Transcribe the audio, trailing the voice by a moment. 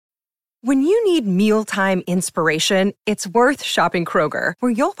When you need mealtime inspiration, it's worth shopping Kroger,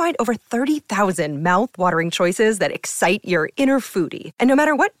 where you'll find over 30,000 mouth-watering choices that excite your inner foodie. And no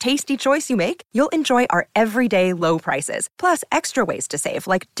matter what tasty choice you make, you'll enjoy our everyday low prices, plus extra ways to save,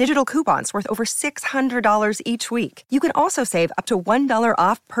 like digital coupons worth over $600 each week. You can also save up to $1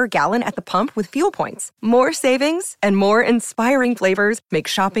 off per gallon at the pump with fuel points. More savings and more inspiring flavors make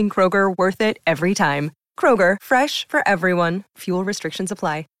shopping Kroger worth it every time. Kroger, fresh for everyone. Fuel restrictions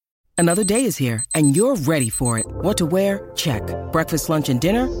apply. Another day is here, and you're ready for it. What to wear? Check. Breakfast, lunch, and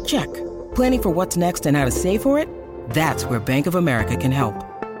dinner? Check. Planning for what's next and how to save for it? That's where Bank of America can help.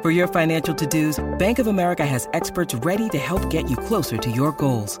 For your financial to-dos, Bank of America has experts ready to help get you closer to your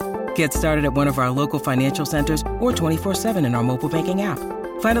goals. Get started at one of our local financial centers or 24/7 in our mobile banking app.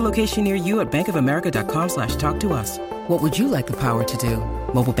 Find a location near you at bankofamerica.com/talktous. What would you like the power to do?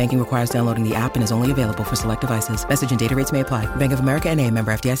 Mobile banking requires downloading the app and is only available for select devices. Message and data rates may apply. Bank of America N.A.,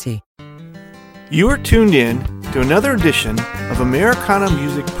 member FDIC. You are tuned in to another edition of Americana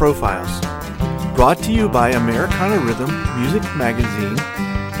Music Profiles, brought to you by Americana Rhythm Music Magazine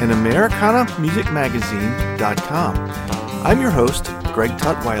and AmericanaMusicMagazine.com. I'm your host, Greg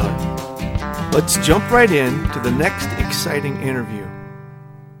Tutwiler. Let's jump right in to the next exciting interview.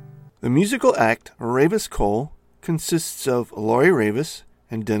 The musical act Raveis Kole consists of Lori Raveis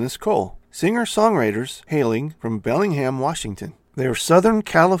and Dennis Kole, singer-songwriters hailing from Bellingham, Washington. Their Southern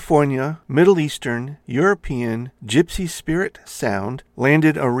California, Middle Eastern, European, Gypsy Spirit sound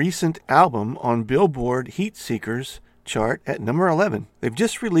landed a recent album on Billboard Heat Seekers chart at number 11. They've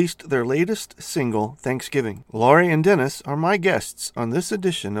just released their latest single, Thanksgiving. Lori and Dennis are my guests on this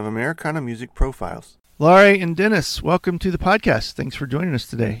edition of Americana Music Profiles. Lori and Dennis, welcome to the podcast. Thanks for joining us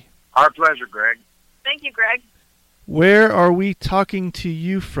today. Our pleasure, Greg. Thank you, Greg. Where are we talking to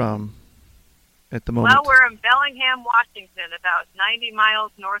you from at the moment? Well, we're in Bellingham, Washington, about 90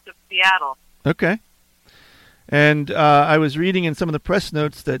 miles north of Seattle. Okay. And I was reading in some of the press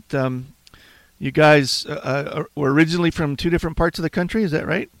notes that you guys were originally from two different parts of the country. Is that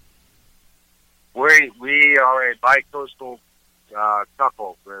right? We are a bi-coastal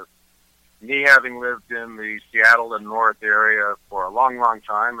couple, with me having lived in the Seattle and North area for a long, long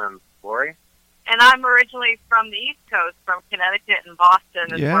time, and Lori? And I'm originally from the East Coast, from Connecticut and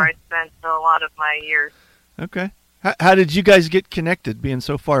Boston, is where I spent a lot of my years. Okay. How did you guys get connected, being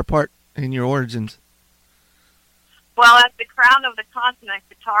so far apart in your origins? Well, at the Crown of the Continent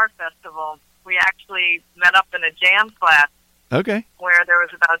Guitar Festival, we actually met up in a jam class. Okay. Where there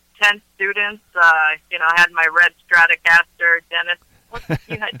was about 10 students. I had my red Stratocaster. Dennis,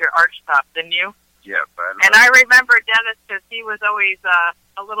 you had your archtop, didn't you? Yeah. And I remember Dennis because he was always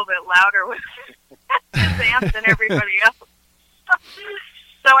a little bit louder with his amps than everybody else.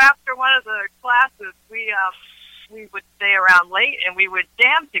 So after one of the classes, we would stay around late and we would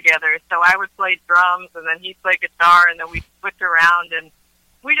jam together. So I would play drums and then he'd play guitar and then we'd switch around and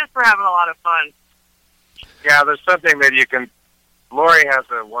we just were having a lot of fun. Yeah, there's something that you can... Lori has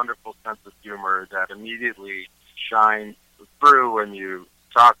a wonderful sense of humor that immediately shines through when you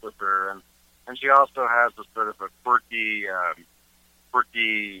talk with her, and she also has a sort of a quirky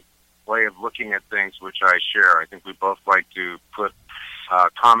way of looking at things, which I share. I think we both like to put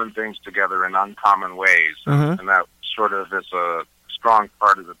common things together in uncommon ways, and that sort of is a strong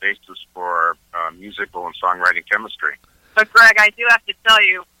part of the basis for our musical and songwriting chemistry. But Greg, I do have to tell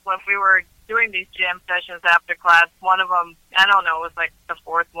you, when we were doing these jam sessions after class, one of them, I don't know, it was like the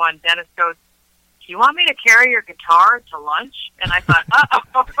fourth one, Dennis goes, "Do you want me to carry your guitar to lunch?" And I thought,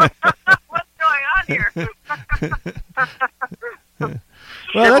 uh-oh, what's going on here?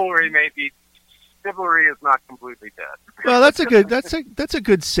 Chivalry is not completely dead. Well, that's a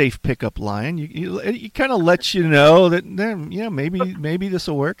good safe pickup line. You kind of lets you know that maybe this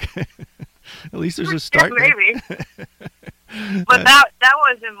will work. At least there's a start. Yeah, maybe. But that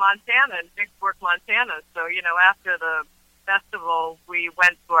was in Montana, in Big Fork, Montana. So after the festival, we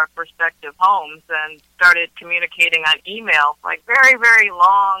went to our prospective homes and started communicating on email, like very, very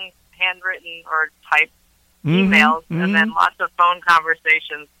long handwritten or typed emails, and then lots of phone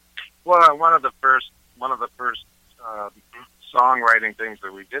conversations. Well, one of the first songwriting things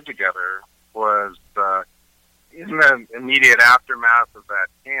that we did together was in the immediate aftermath of that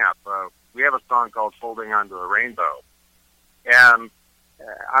camp. We have a song called "Holding Onto a Rainbow," and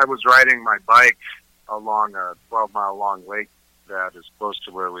I was riding my bike along a 12-mile-long lake that is close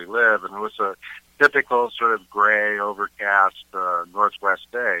to where we live, and it was a typical sort of gray, overcast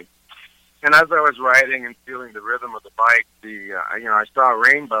northwest day. And as I was riding and feeling the rhythm of the bike, I saw a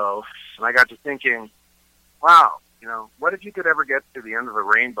rainbow, and I got to thinking, wow, what if you could ever get to the end of a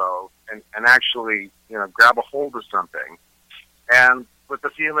rainbow and actually, grab a hold of something? And with the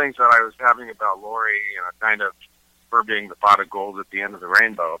feelings that I was having about Lori, kind of her being the pot of gold at the end of the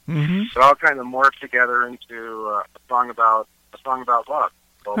rainbow, it all kind of morphed together into a song about love,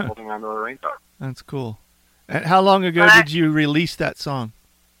 called "Holding On to the Rainbow." That's cool. And how long ago did you release that song?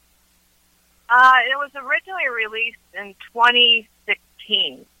 It was originally released in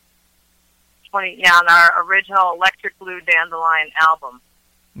 2016. On our original Electric Blue Dandelion album.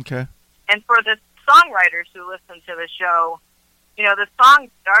 Okay. And for the songwriters who listen to the show, the song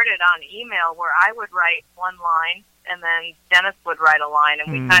started on email where I would write one line and then Dennis would write a line,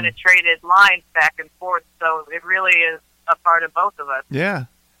 and we kind of traded lines back and forth. So it really is a part of both of us. Yeah.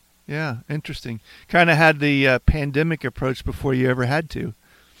 Yeah. Interesting. Kind of had the pandemic approach before you ever had to.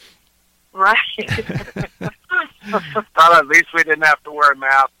 Right. Well, at least we didn't have to wear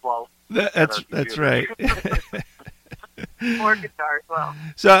masks while. That's right. More guitar as well.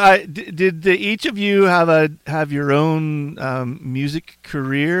 So, did each of you have your own music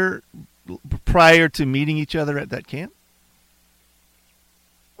career prior to meeting each other at that camp?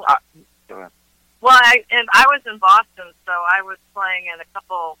 Well, I was in Boston, so I was playing in a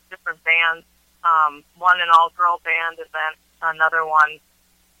couple different bands. One an all-girl band, and then another one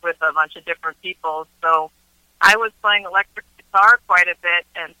with a bunch of different people. So I was playing electric guitar quite a bit,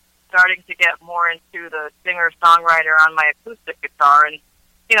 and starting to get more into the singer-songwriter on my acoustic guitar. And,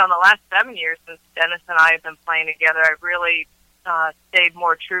 in the last 7 years since Dennis and I have been playing together, I've really stayed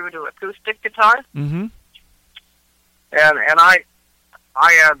more true to acoustic guitar. Mm-hmm. And I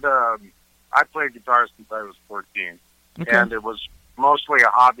played guitar since I was 14. Okay. And it was mostly a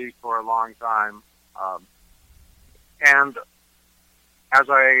hobby for a long time. And as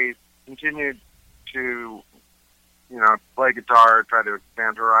I continued to play guitar, try to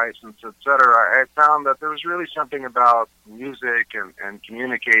expand horizons, etc., I found that there was really something about music and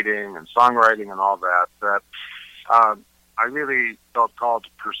communicating and songwriting and all that I really felt called to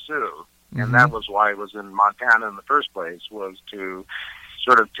pursue. Mm-hmm. And that was why I was in Montana in the first place, was to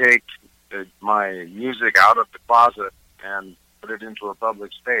sort of take my music out of the closet and put it into a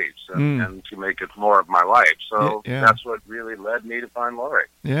public space and to make it more of my life. So that's what really led me to find Lori.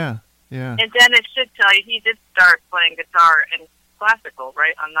 Yeah. Yeah. And Dennis should tell you, he did start playing guitar in classical,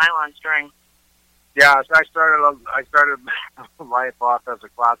 right, on nylon string. Yeah, so I started life off as a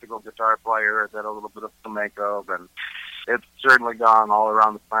classical guitar player, did a little bit of flamenco, and it's certainly gone all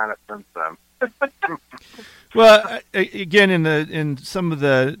around the planet since then. Well, again, in some of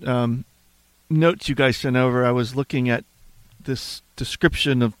the notes you guys sent over, I was looking at this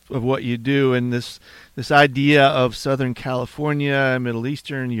description of what you do, and this idea of Southern California, Middle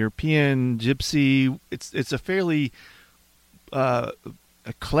Eastern, European, Gypsy. It's a fairly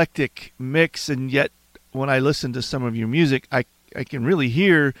eclectic mix, and yet when I listen to some of your music, I can really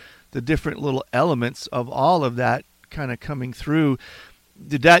hear the different little elements of all of that kind of coming through.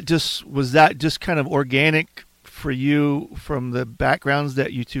 Was that just kind of organic for you from the backgrounds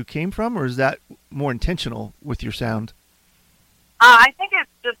that you two came from, or is that more intentional with your sound? I think it's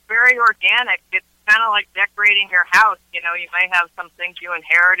just very organic. It's kind of like decorating your house. You may have some things you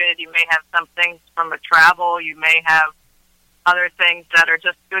inherited. You may have some things from a travel. You may have other things that are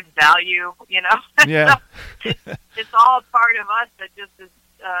just good value, Yeah. So it's all a part of us that just is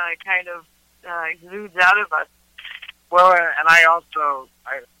kind of exudes out of us. Well, and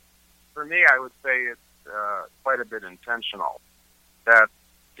for me, I would say it's quite a bit intentional. That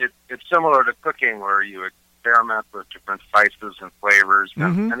it's similar to cooking, where you experiment with different spices and flavors.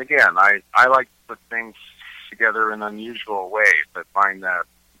 And again, I like to put things together in unusual ways. I find that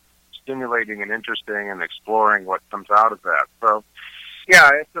stimulating and interesting, and exploring what comes out of that. So,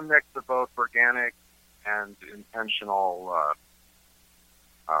 yeah, it's a mix of both organic and intentional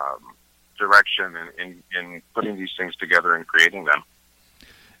direction in putting these things together and creating them.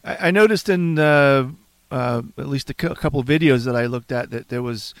 I noticed in at least a couple of videos that I looked at that there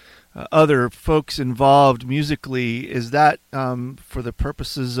was other folks involved musically. Is that for the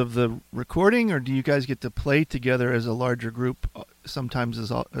purposes of the recording, or do you guys get to play together as a larger group sometimes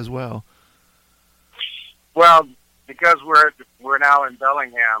as well? Well, because we're now in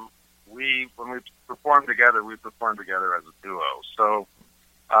Bellingham, when we perform together, we perform together as a duo. So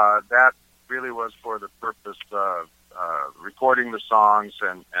that really was for the purpose of recording the songs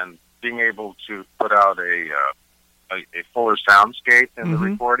and being able to put out a fuller soundscape in the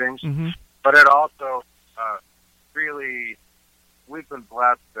recordings. Mm-hmm. But it also really, we've been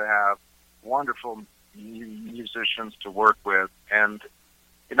blessed to have wonderful musicians to work with. And,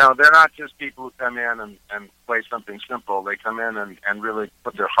 they're not just people who come in and play something simple. They come in and really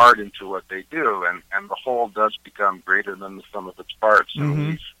put their heart into what they do. And the whole does become greater than the sum of its parts. And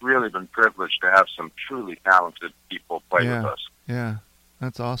we've really been privileged to have some truly talented people play with us. Yeah.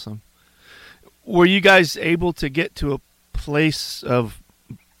 That's awesome. Were you guys able to get to a place of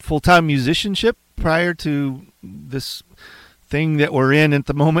full-time musicianship prior to this thing that we're in at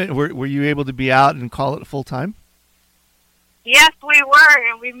the moment? Were you able to be out and call it full-time? Yes, we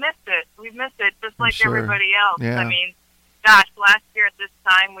were, and we missed it. We missed it just like everybody else. Yeah. I mean, gosh, last year at this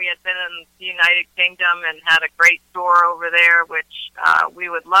time we had been in the United Kingdom and had a great tour over there, which we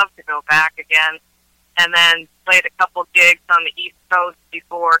would love to go back again, and then played a couple gigs on the East Coast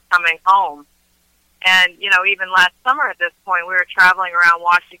before coming home. And, you know, even last summer at this point, we were traveling around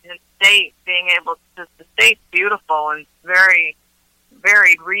Washington State, being able to, the state's beautiful and very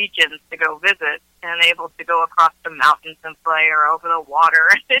varied regions to go visit, and able to go across the mountains and play or over the water.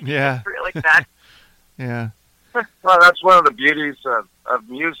 It's just really fun. Yeah. Well, that's one of the beauties of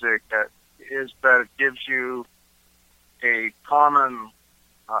music, is that it gives you a common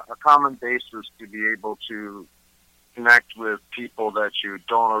basis to be able to connect with people that you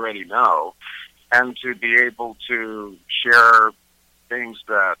don't already know, and to be able to share things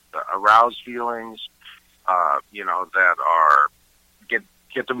that arouse feelings, that are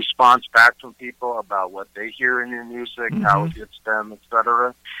get the response back from people about what they hear in your music, how it gets them,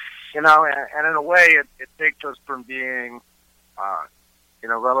 etc. And in a way, it takes us from being,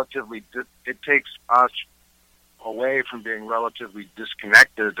 it takes us away from being relatively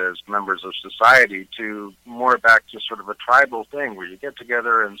disconnected as members of society to more back to sort of a tribal thing where you get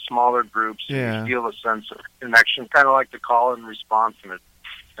together in smaller groups and you feel a sense of connection, kind of like the call and response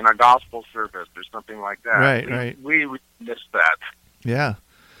in a gospel service or something like that. Right. We miss that. Yeah.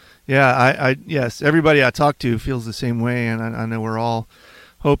 Yeah. Yes. Everybody I talk to feels the same way. And I know we're all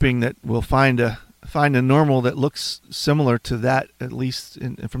hoping that we'll find a normal that looks similar to that, at least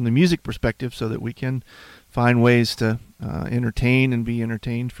from the music perspective, so that we can find ways to entertain and be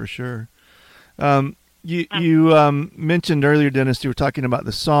entertained for sure. You mentioned earlier, Dennis, you were talking about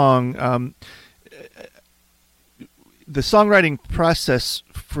the song. The songwriting process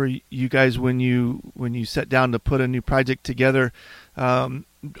for you guys when you set down to put a new project together,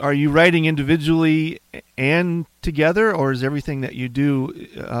 are you writing individually and together, or is everything that you do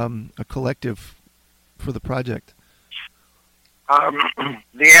a collective for the project?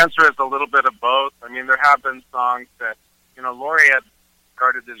 The answer is a little bit of both. I mean, there have been songs that, Lori had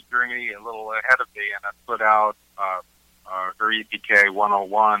started this journey a little ahead of me, and I put out her EPK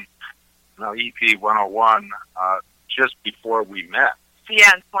 101, EP 101, just before we met.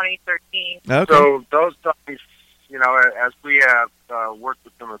 Yeah, in 2013. Okay. So those songs, as we have worked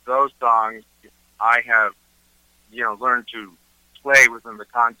with some of those songs, I have, learned to play within the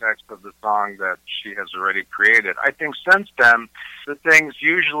context of the song that she has already created. I think since then, the things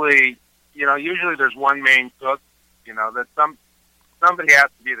usually there's one main cook, that somebody has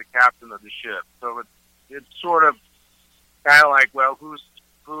to be the captain of the ship. So it's sort of kind of like, well,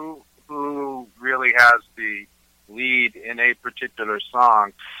 who really has the lead in a particular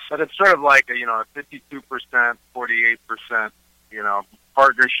song? But it's sort of like a 52%, 48%,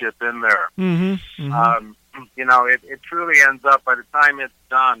 partnership in there. Mm-hmm. It truly ends up, by the time it's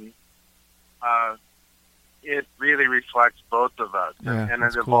done, it really reflects both of us. Yeah, and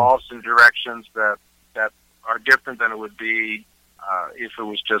it cool. evolves in directions that are different than it would be if it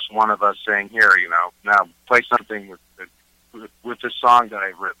was just one of us saying, here, now play something with the song that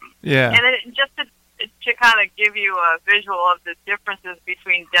I've written. Yeah. And then just to kind of give you a visual of the differences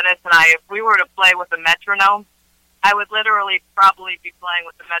between Dennis and I, if we were to play with a metronome, I would literally probably be playing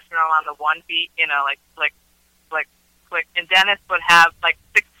with the metronome on the one beat, like click, click, click, and Dennis would have like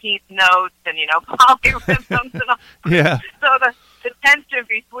 16th notes and polyrhythms and all. Yeah. So the tension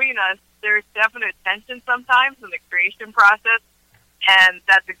between us, there's definite tension sometimes in the creation process, and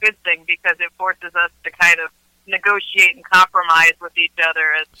that's a good thing because it forces us to kind of negotiate and compromise with each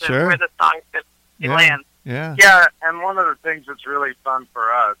other as to where the song fits. Lands. Yeah. Yeah, and one of the things that's really fun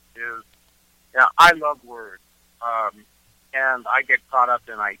for us is, I love words, and I get caught up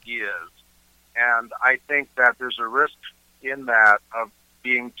in ideas, and I think that there's a risk in that of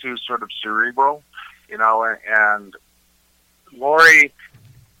being too sort of cerebral, and Lori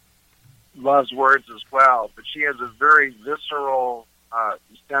loves words as well, but she has a very visceral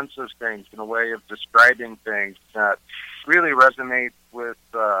sense of things and a way of describing things that really resonates with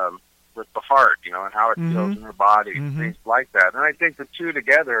the heart, and how it feels in her body, things like that. And I think the two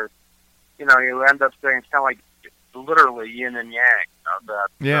together, you end up saying it's kind of like literally yin and yang,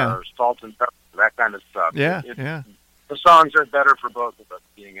 salt and pepper, that kind of stuff. Yeah, The songs are better for both of us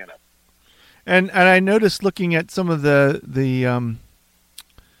being in it. And I noticed looking at some of the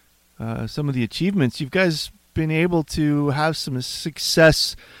achievements, you guys been able to have some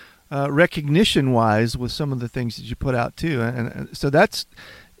success recognition-wise with some of the things that you put out too, and so that's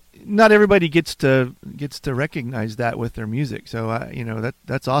not everybody gets to recognize that with their music. So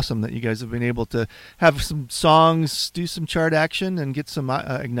that's awesome that you guys have been able to have some songs do some chart action and get some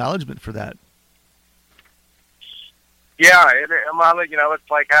acknowledgement for that. Yeah,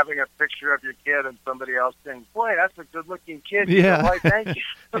 it's like having a picture of your kid and somebody else saying, "Boy, that's a good-looking kid." Yeah. Why, thank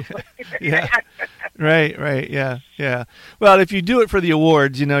you. Yeah. Right. Yeah. Well, if you do it for the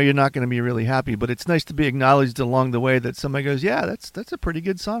awards, you're not going to be really happy. But it's nice to be acknowledged along the way that somebody goes, "Yeah, that's a pretty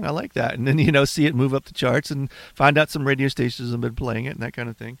good song. I like that." And then see it move up the charts and find out some radio stations have been playing it and that kind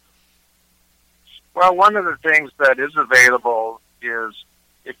of thing. Well, one of the things that is available is,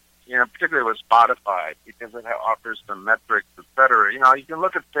 particularly with Spotify, because it offers some metrics, et cetera. You can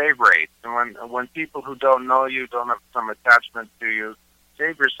look at save rates, and when people who don't know you, don't have some attachment to you,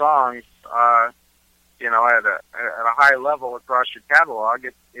 save your songs, at a high level across your catalog,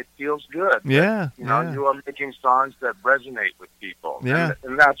 it feels good. Yeah. You are making songs that resonate with people. Yeah.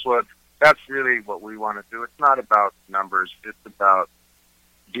 And that's really what we want to do. It's not about numbers. It's about,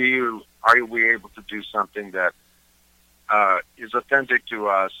 are we able to do something that is authentic to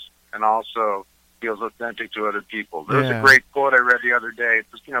us and also feels authentic to other people. There's a great quote I read the other day. It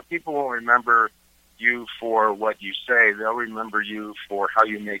says, people won't remember you for what you say. They'll remember you for how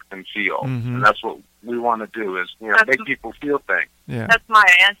you make them feel. Mm-hmm. And that's what we want to do is, make people feel things. Yeah. That's Maya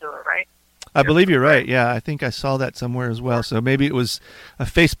Angelou, right? I believe you're right. Yeah, I think I saw that somewhere as well. So maybe it was a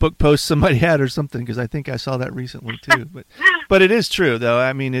Facebook post somebody had or something, because I think I saw that recently too. But it is true, though.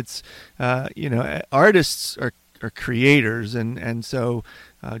 I mean, it's, artists are creators, and so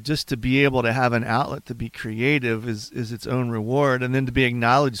just to be able to have an outlet to be creative is its own reward, and then to be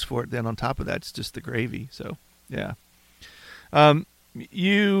acknowledged for it then on top of that, it's just the gravy. So yeah.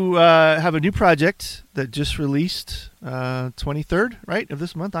 You have a new project that just released 23rd, right, of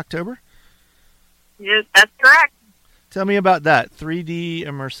this month, October? Yes, that's correct. Tell me about that, 3D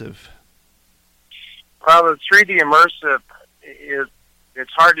immersive. Well, the 3D immersive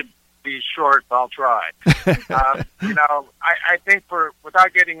it's hard to be short, but I'll try. I think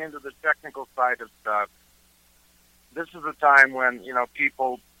without getting into the technical side of stuff, this is a time when,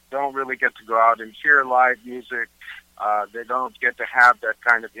 people don't really get to go out and hear live music. They don't get to have that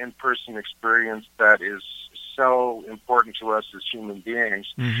kind of in-person experience that is so important to us as human beings.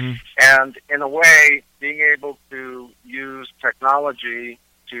 Mm-hmm. And in a way, being able to use technology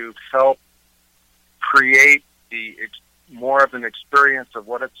to help create more of an experience of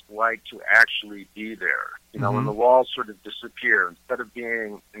what it's like to actually be there. When the walls sort of disappear,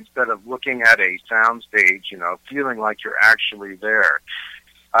 instead of looking at a sound stage, feeling like you're actually there.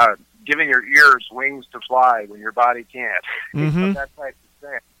 Giving your ears wings to fly when your body can't. Mm-hmm. So that type of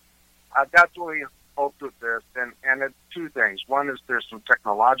thing. That's what we hoped with this. And it's two things. One is there's some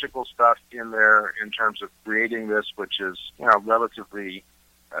technological stuff in there in terms of creating this, which is, relatively,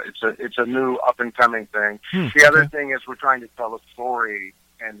 it's a new up-and-coming thing. The other thing is we're trying to tell a story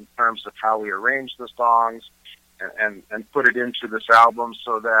in terms of how we arrange the songs and put it into this album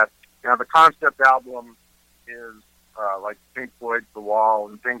so that, the concept album is, like Pink Floyd's The Wall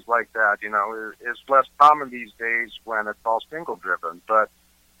and things like that, is less common these days when it's all single-driven. But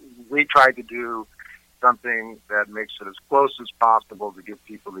we tried to do something that makes it as close as possible to give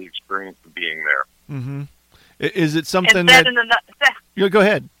people the experience of being there. Mm-hmm. Is it something that... Go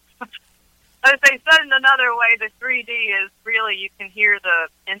ahead. I would say, said in another way, the 3D is really, you can hear the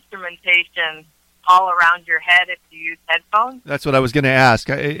instrumentation all around your head if you use headphones. That's what I was going to ask.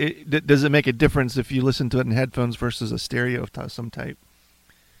 Does it make a difference if you listen to it in headphones versus a stereo of some type?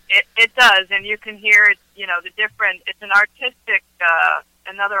 It does, and you can hear, the different, it's an artistic,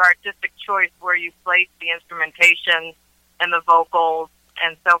 another artistic choice where you place the instrumentation and the vocals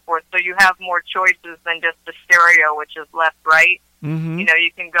and so forth. So you have more choices than just the stereo, which is left-right. Mm-hmm.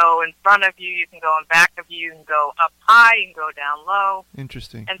 You can go in front of you, you can go in back of you, you can go up high, you can go down low.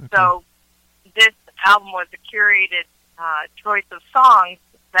 Interesting. And so this album was a curated choice of songs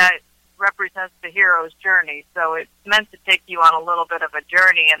that represents the hero's journey. So it's meant to take you on a little bit of a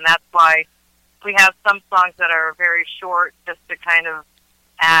journey, and that's why we have some songs that are very short, just to kind of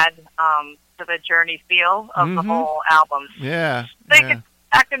add to the journey feel of the whole album. Yeah. So you can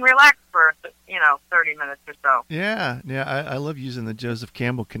act and relax for 30 minutes or so. Yeah. I love using the Joseph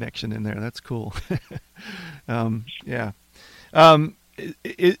Campbell connection in there. That's cool. Yeah.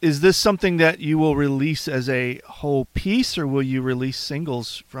 Is this something that you will release as a whole piece, or will you release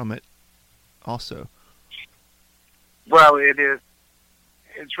singles from it also? Well, it is.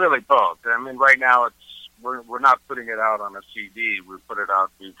 It's really both. I mean, right now we're not putting it out on a CD. We've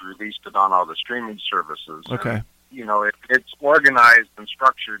released it on all the streaming services. Okay. it's organized and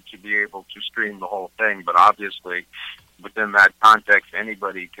structured to be able to stream the whole thing, but obviously within that context,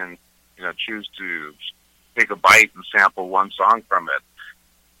 anybody can, choose to take a bite and sample one song from it.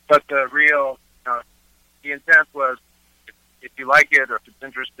 But the real, the intent was, if you like it or if it's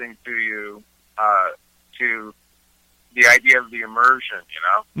interesting to you, to the idea of the immersion,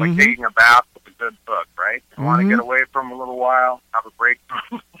 like taking a bath with a good book, right? You want to get away from a little while, have a break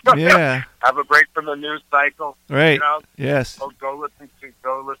from have a break from the news cycle, right? Yes. Go listen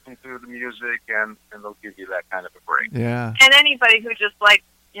to the music, and they'll give you that kind of a break. Yeah. And anybody who just likes,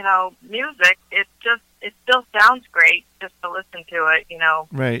 music, it still sounds great just to listen to it,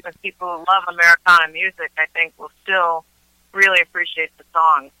 Right. But people who love Americana music, I think, will still really appreciate the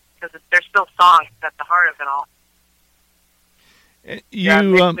songs, because there's still songs at the heart of it all. It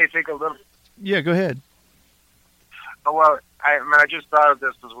makes me think a little. Yeah, go ahead. Oh, well, I just thought of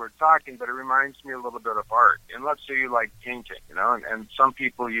this as we're talking, but it reminds me a little bit of art. And let's say you like painting, and some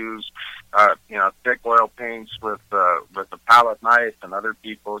people use, thick oil paints with a palette knife, and other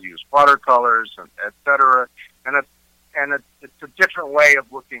people use watercolors, and et cetera. And it's a different way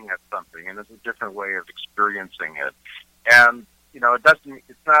of looking at something, and it's a different way of experiencing it. And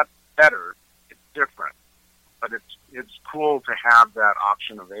it's not better; it's different. But it's cool to have that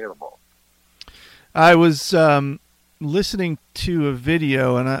option available. I was listening to a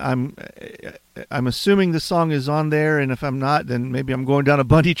video, and I'm assuming the song is on there, and if I'm not, then maybe I'm going down a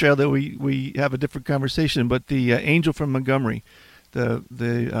bunny trail that we have a different conversation. But the Angel from Montgomery,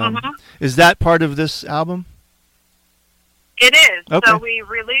 is that part of this album? It is. Okay. So we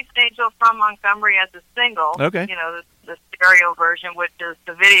released Angel from Montgomery as a single. Okay. The stereo version, which is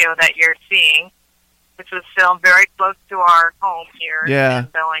the video that you're seeing, which was filmed very close to our home here in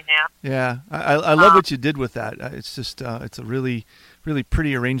Bellingham. Yeah, I love what you did with that. It's just it's a really, really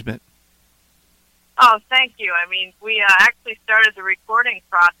pretty arrangement. Oh, thank you. I mean, we actually started the recording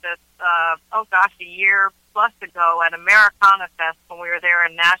process, a year plus ago at Americana Fest when we were there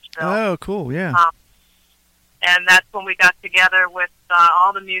in Nashville. Oh, cool, yeah. And that's when we got together with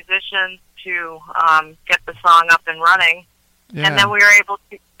all the musicians to get the song up and running. Yeah. And then we were able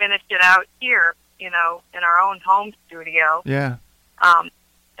to finish it out here, in our own home studio. Yeah.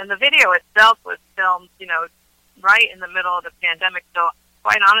 And the video itself was filmed, right in the middle of the pandemic. So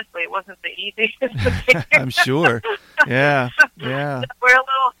quite honestly, it wasn't the easiest. I'm sure. Yeah. Yeah. We're a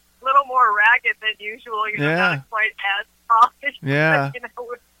little more ragged than usual. Not quite as polished. Yeah.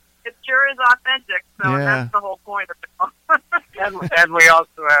 But, it sure is authentic. So that's the whole point of it. and we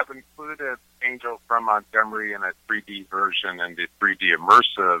also have included Angel from Montgomery in a 3D version and the 3D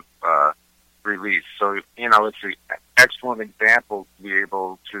immersive release. So, it's an excellent example to be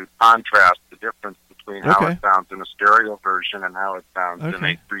able to contrast the difference between how it sounds in a stereo version and how it sounds in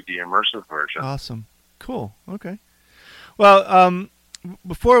a 3D immersive version. Awesome. Cool. Okay. Well,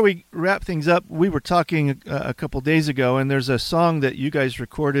 before we wrap things up, we were talking a couple days ago, and there's a song that you guys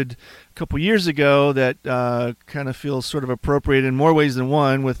recorded a couple years ago that kind of feels sort of appropriate in more ways than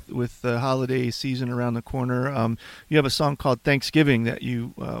one with the holiday season around the corner. You have a song called Thanksgiving that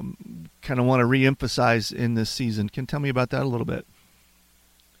you kind of want to reemphasize in this season. Can you tell me about that a little bit?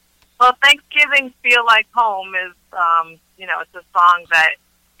 Well, Thanksgiving Feel Like Home is, it's a song that,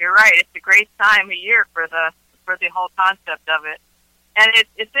 you're right, it's a great time of year for the whole concept of it. And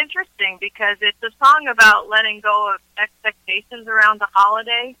it's interesting because it's a song about letting go of expectations around the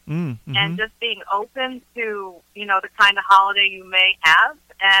holiday and just being open to, the kind of holiday you may have.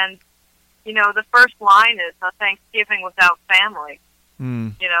 And, the first line is a Thanksgiving without family.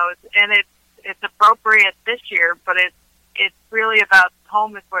 And it's appropriate this year, but it's really about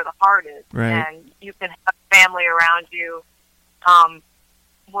home is where the heart is. Right. And you can have family around you,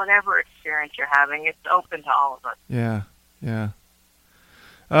 whatever experience you're having. It's open to all of us. Yeah, yeah.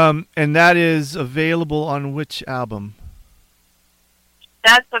 And that is available on which album?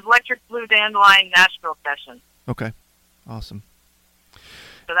 That's Electric Blue Dandelion Nashville Session. Okay, awesome.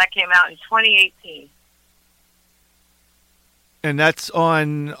 So that came out in 2018. And that's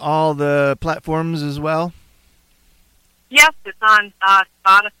on all the platforms as well? Yes, it's on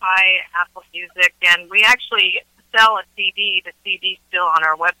Spotify, Apple Music, and we actually sell a CD. The CD's still on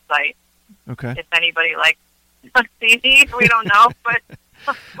our website. Okay. If anybody likes a CD, we don't know, but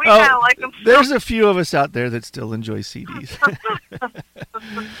we kind of like them. There's a few of us out there that still enjoy CDs.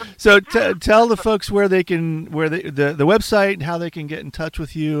 So tell the folks where the website and how they can get in touch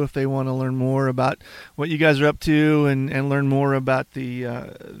with you if they want to learn more about what you guys are up to and learn more about the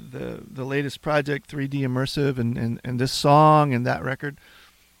latest project, 3D Immersive, and this song and that record.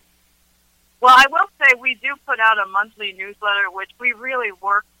 Well, I will say we do put out a monthly newsletter, which we really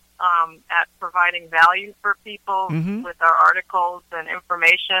work at providing value for people with our articles and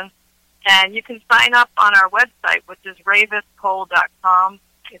information. And you can sign up on our website, which is raviskole.com.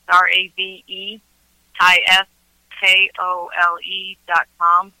 It's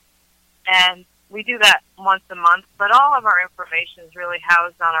RAVEISKOLE.com. And we do that once a month, but all of our information is really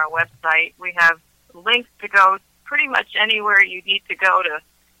housed on our website. We have links to go pretty much anywhere you need to go to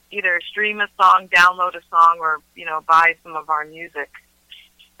either stream a song, download a song, or, buy some of our music.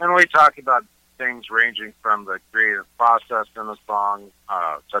 And we talk about things ranging from the creative process in a song,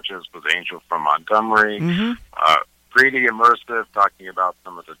 such as with Angel from Montgomery, pretty immersive, talking about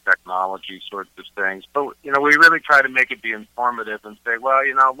some of the technology sorts of things. But, we really try to make it be informative and say, well,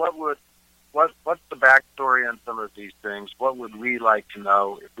 what's the backstory on some of these things? What would we like to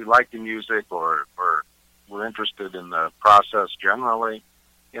know if we like the music or we're interested in the process generally?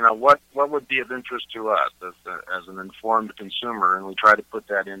 What would be of interest to us as an informed consumer? And we try to put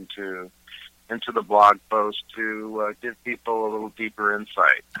that into the blog post to give people a little deeper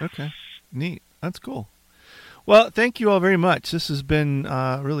insight. Okay, neat. That's cool. Well, thank you all very much. This has been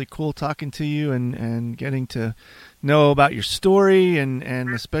really cool talking to you and getting to know about your story and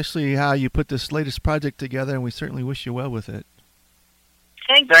especially how you put this latest project together, and we certainly wish you well with it.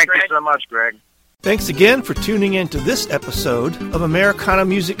 Thank you so much, Greg. Thanks again for tuning in to this episode of Americana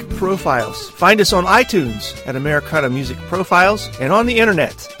Music Profiles. Find us on iTunes at Americana Music Profiles and on the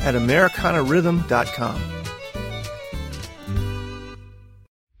internet at AmericanaRhythm.com.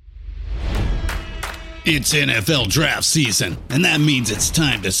 It's NFL draft season, and that means it's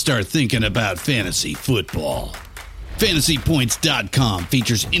time to start thinking about fantasy football. FantasyPoints.com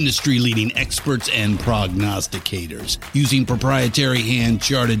features industry-leading experts and prognosticators using proprietary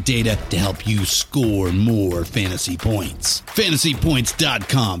hand-charted data to help you score more fantasy points.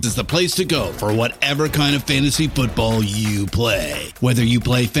 FantasyPoints.com is the place to go for whatever kind of fantasy football you play. Whether you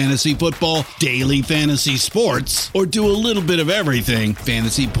play fantasy football, daily fantasy sports, or do a little bit of everything,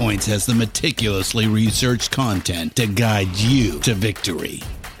 Fantasy Points has the meticulously researched content to guide you to victory.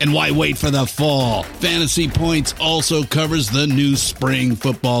 And why wait for the fall? Fantasy Points also covers the new spring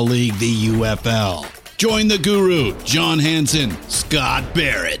football league, the UFL. Join the guru, John Hansen, Scott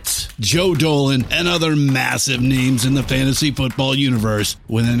Barrett, Joe Dolan, and other massive names in the fantasy football universe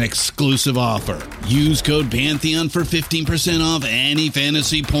with an exclusive offer. Use code Pantheon for 15% off any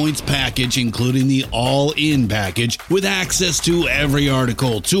Fantasy Points package, including the all-in package, with access to every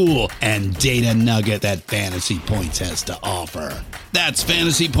article, tool, and data nugget that Fantasy Points has to offer. That's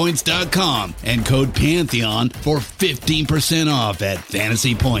FantasyPoints.com and code Pantheon for 15% off at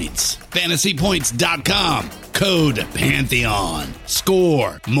Fantasy Points. FantasyPoints.com, code Pantheon.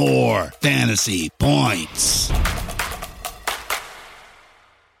 Score more fantasy points.